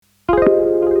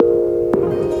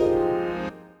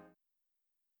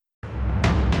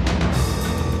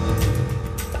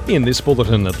In this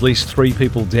bulletin, at least 3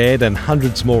 people dead and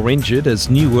hundreds more injured as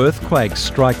new earthquakes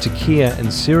strike Turkey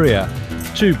and Syria.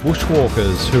 2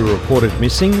 bushwalkers who were reported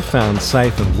missing found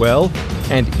safe and well.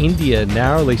 And India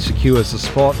narrowly secures a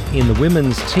spot in the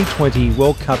Women's T20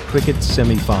 World Cup cricket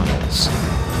semi-finals.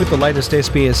 With the latest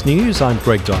SBS News, I'm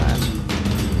Greg Dyett.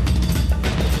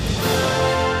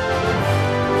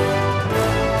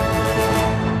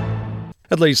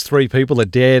 At least 3 people are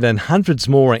dead and hundreds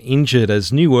more are injured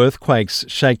as new earthquakes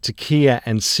shake Turkey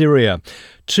and Syria.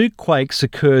 2 quakes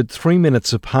occurred 3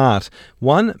 minutes apart,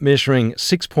 one measuring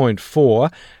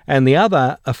 6.4 and the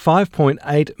other a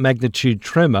 5.8 magnitude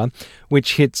tremor,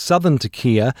 which hit southern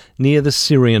Turkey near the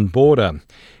Syrian border.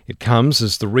 It comes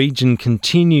as the region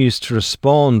continues to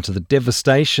respond to the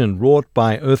devastation wrought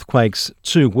by earthquakes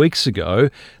 2 weeks ago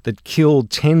that killed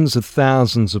tens of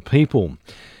thousands of people.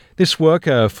 This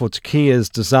worker for Turkey's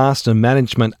disaster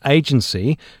management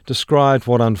agency described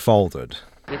what unfolded.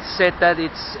 It's said that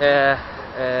it's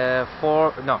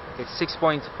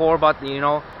 6.4, but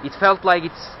it felt like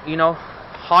it's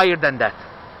higher than that.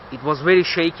 It was very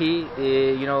shaky.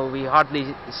 We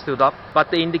hardly stood up.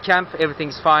 But in the camp,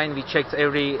 everything's fine. We checked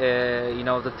every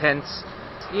the tents.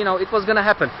 It was gonna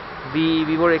happen.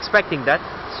 We were expecting that.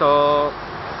 So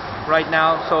right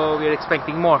now, we're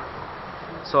expecting more.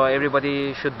 So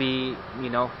everybody should be,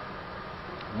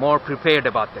 more prepared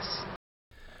about this.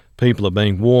 People are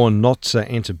being warned not to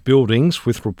enter buildings,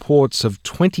 with reports of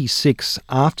 26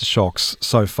 aftershocks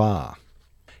so far.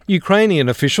 Ukrainian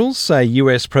officials say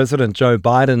US President Joe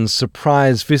Biden's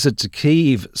surprise visit to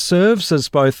Kyiv serves as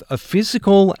both a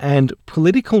physical and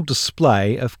political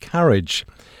display of courage.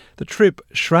 The trip,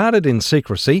 shrouded in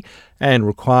secrecy and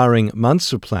requiring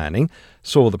months of planning,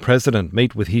 saw the president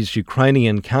meet with his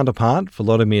Ukrainian counterpart,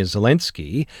 Volodymyr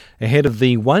Zelensky, ahead of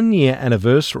the 1-year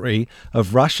anniversary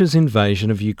of Russia's invasion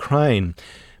of Ukraine.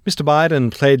 Mr. Biden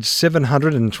pledged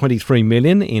 $723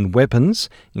 million in weapons,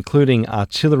 including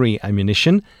artillery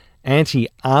ammunition,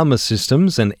 anti-armour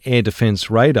systems and air defence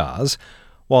radars,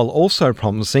 while also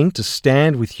promising to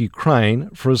stand with Ukraine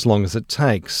for as long as it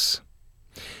takes.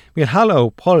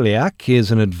 Mihailo Polyak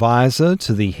is an advisor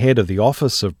to the head of the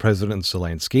office of President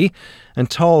Zelensky and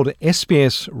told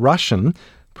SBS Russian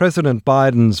President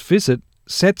Biden's visit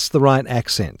sets the right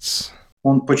accents.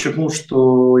 The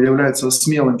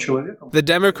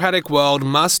democratic world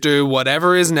must do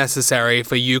whatever is necessary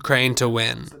for Ukraine to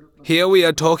win. Here we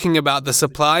are talking about the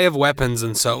supply of weapons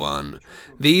and so on.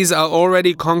 These are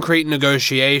already concrete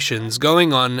negotiations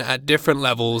going on at different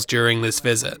levels during this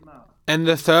visit. And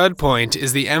the third point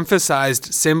is the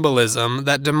emphasized symbolism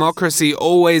that democracy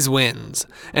always wins,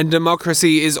 and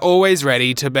democracy is always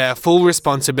ready to bear full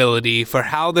responsibility for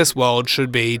how this world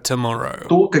should be tomorrow.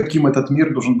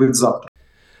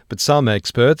 But some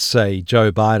experts say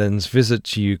Joe Biden's visit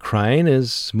to Ukraine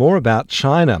is more about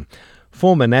China.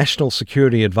 Former National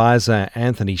Security Advisor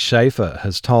Anthony Schaefer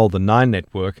has told the Nine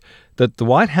Network that the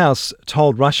White House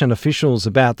told Russian officials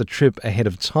about the trip ahead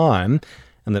of time,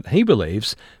 and that he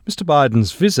believes Mr.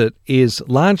 Biden's visit is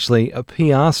largely a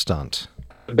PR stunt.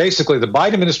 Basically, the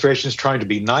Biden administration is trying to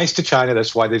be nice to China.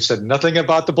 That's why they've said nothing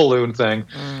about the balloon thing.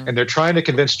 And they're trying to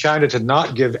convince China to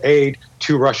not give aid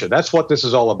to Russia. That's what this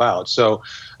is all about. So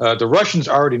the Russians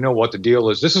already know what the deal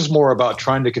is. This is more about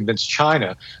trying to convince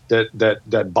China that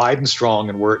Biden's strong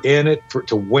and we're in it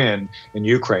to win in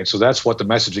Ukraine. So that's what the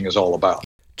messaging is all about.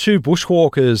 2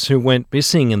 bushwalkers who went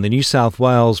missing in the New South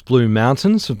Wales Blue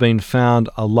Mountains have been found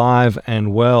alive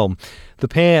and well. The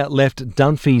pair left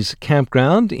Dunphy's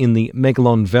campground in the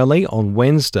Megalon Valley on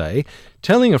Wednesday,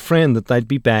 telling a friend that they'd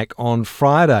be back on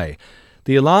Friday.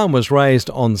 The alarm was raised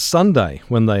on Sunday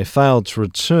when they failed to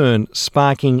return,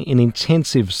 sparking an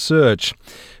intensive search.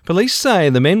 Police say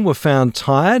the men were found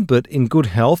tired but in good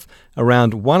health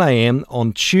around 1 a.m.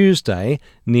 on Tuesday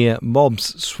near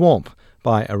Mobbs Swamp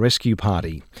by a rescue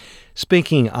party.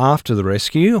 Speaking after the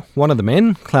rescue, one of the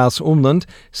men, Klaus Umland,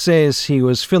 says he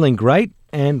was feeling great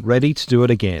and ready to do it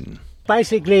again.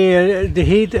 Basically, the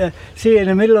heat, in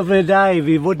the middle of the day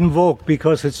we wouldn't walk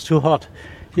because it's too hot.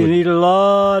 You need a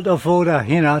lot of water,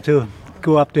 to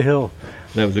go up the hill.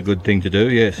 That was a good thing to do,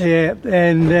 yes. Yeah,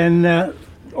 and then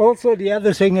also the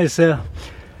other thing is there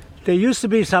used to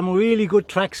be some really good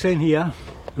tracks in here,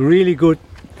 really good,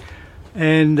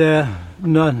 and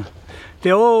none.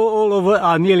 They're all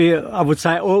over, nearly, I would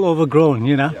say, all overgrown,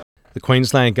 The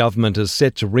Queensland Government is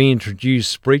set to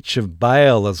reintroduce breach of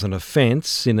bail as an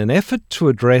offence in an effort to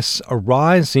address a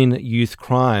rise in youth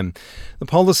crime. The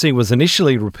policy was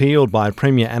initially repealed by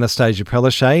Premier Anastasia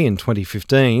Palaszczuk in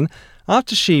 2015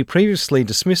 after she previously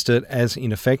dismissed it as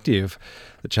ineffective.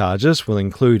 The charges will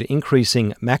include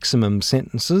increasing maximum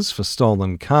sentences for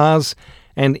stolen cars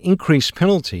and increased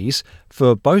penalties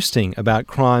for boasting about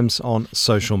crimes on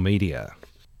social media.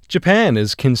 Japan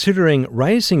is considering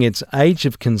raising its age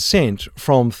of consent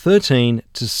from 13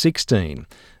 to 16.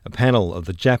 A panel of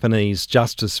the Japanese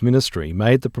Justice Ministry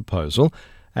made the proposal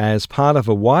as part of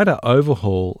a wider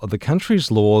overhaul of the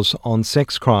country's laws on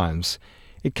sex crimes.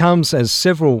 It comes as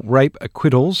several rape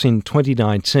acquittals in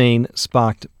 2019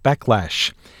 sparked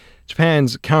backlash.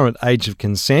 Japan's current age of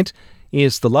consent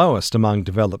is the lowest among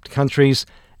developed countries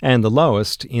and the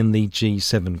lowest in the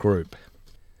G7 group.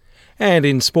 And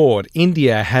in sport,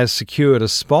 India has secured a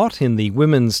spot in the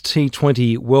Women's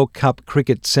T20 World Cup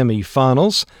cricket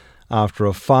semi-finals after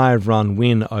a 5-run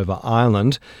win over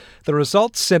Ireland. The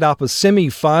results set up a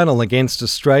semi-final against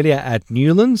Australia at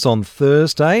Newlands on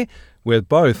Thursday, where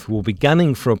both will be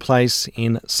gunning for a place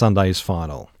in Sunday's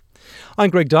final. I'm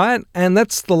Greg Dyett, and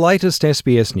that's the latest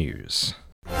SBS News.